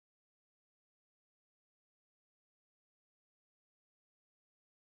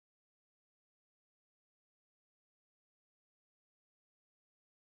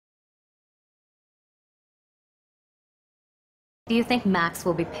Do you think Max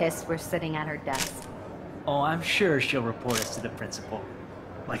will be pissed we're sitting at her desk? Oh, I'm sure she'll report us to the principal.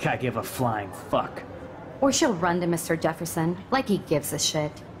 Like I give a flying fuck. Or she'll run to Mr. Jefferson, like he gives a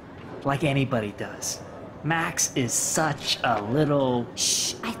shit. Like anybody does. Max is such a little...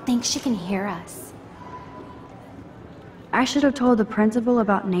 Shh, I think she can hear us. I should have told the principal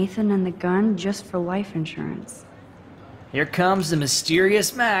about Nathan and the gun just for life insurance. Here comes the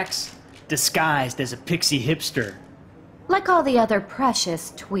mysterious Max, disguised as a pixie hipster. Like all the other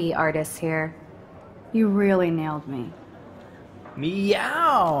precious twee artists here. You really nailed me.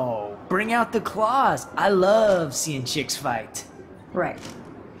 Meow! Bring out the claws. I love seeing chicks fight. Right.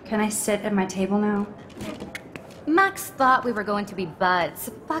 Can I sit at my table now? Max thought we were going to be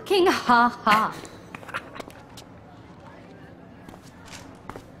buds. Fucking ha-ha.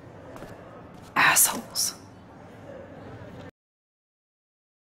 Assholes.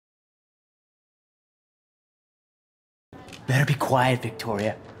 Better be quiet,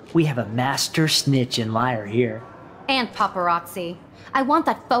 Victoria. We have a master snitch and liar here. And paparazzi. I want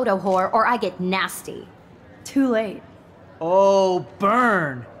that photo whore or I get nasty. Too late. Oh,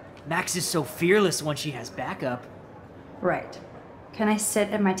 burn! Max is so fearless when she has backup. Right. Can I sit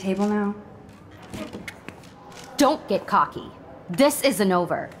at my table now? Don't get cocky. This isn't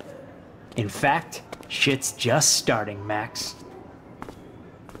over. In fact, shit's just starting, Max.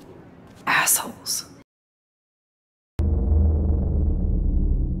 Assholes.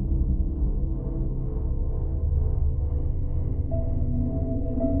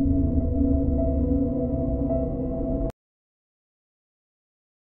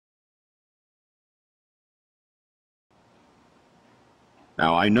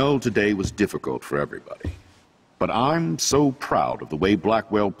 Now, I know today was difficult for everybody, but I'm so proud of the way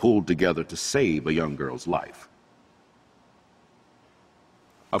Blackwell pulled together to save a young girl's life.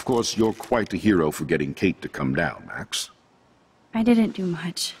 Of course, you're quite a hero for getting Kate to come down, Max. I didn't do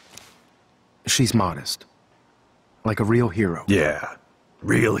much. She's modest. Like a real hero. Yeah,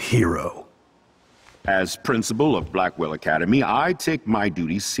 real hero. As principal of Blackwell Academy, I take my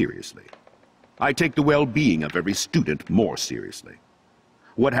duties seriously. I take the well-being of every student more seriously.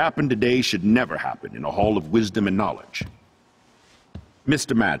 What happened today should never happen in a hall of wisdom and knowledge.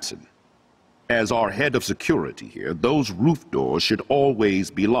 Mr. Madsen, as our head of security here, those roof doors should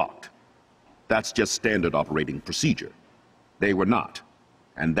always be locked. That's just standard operating procedure. They were not,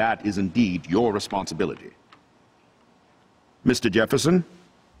 and that is indeed your responsibility. Mr. Jefferson,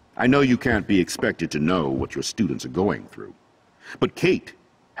 I know you can't be expected to know what your students are going through, but Kate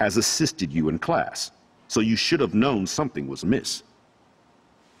has assisted you in class, so you should have known something was amiss.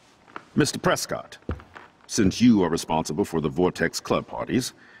 Mr. Prescott, since you are responsible for the Vortex Club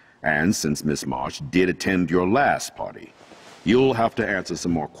parties, and since Miss Marsh did attend your last party, you'll have to answer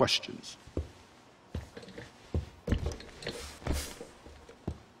some more questions.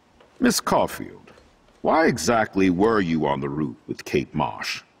 Miss Caulfield, why exactly were you on the roof with Kate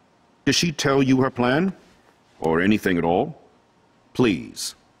Marsh? Did she tell you her plan? Or anything at all?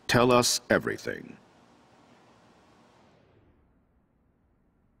 Please, tell us everything.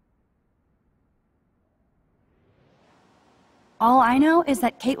 All I know is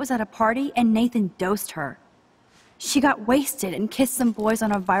that Kate was at a party and Nathan dosed her. She got wasted and kissed some boys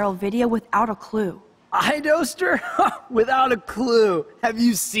on a viral video without a clue. I dosed her? Without a clue. Have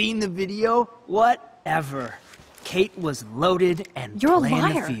you seen the video? Whatever. Kate was loaded and You're a playing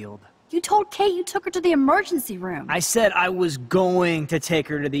liar. the field. You told Kate you took her to the emergency room. I said I was going to take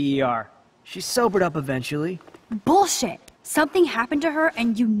her to the ER. She sobered up eventually. Bullshit. Something happened to her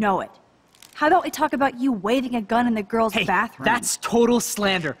and you know it. How about we talk about you waving a gun in the girls' Hey, bathroom? that's total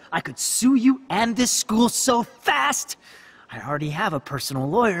slander. I could sue you and this school so fast. I already have a personal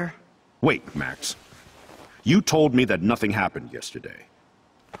lawyer. Wait, Max. You told me that nothing happened yesterday.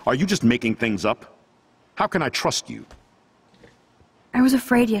 Are you just making things up? How can I trust you? I was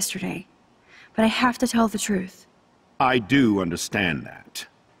afraid yesterday, but I have to tell the truth. I do understand that.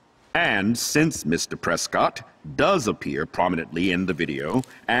 And since Mr. Prescott does appear prominently in the video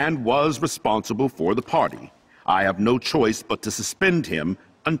and was responsible for the party, I have no choice but to suspend him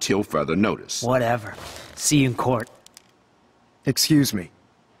until further notice. Whatever. See you in court. Excuse me.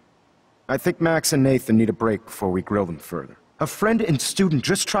 I think Max and Nathan need a break before we grill them further. A friend and student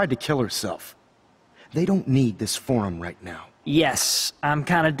just tried to kill herself. They don't need this forum right now. Yes, I'm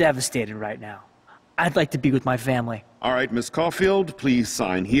kind of devastated right now. I'd like to be with my family. All right, Miss Caulfield, please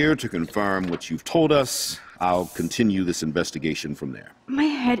sign here to confirm what you've told us. I'll continue this investigation from there. My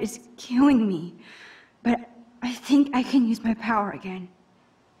head is killing me, but I think I can use my power again.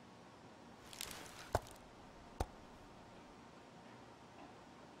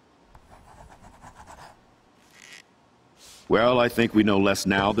 Well, I think we know less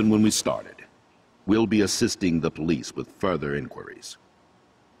now than when we started. We'll be assisting the police with further inquiries.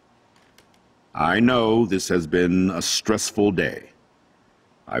 I know this has been a stressful day.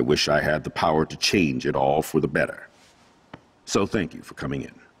 I wish I had the power to change it all for the better. So thank you for coming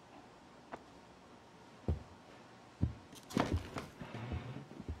in.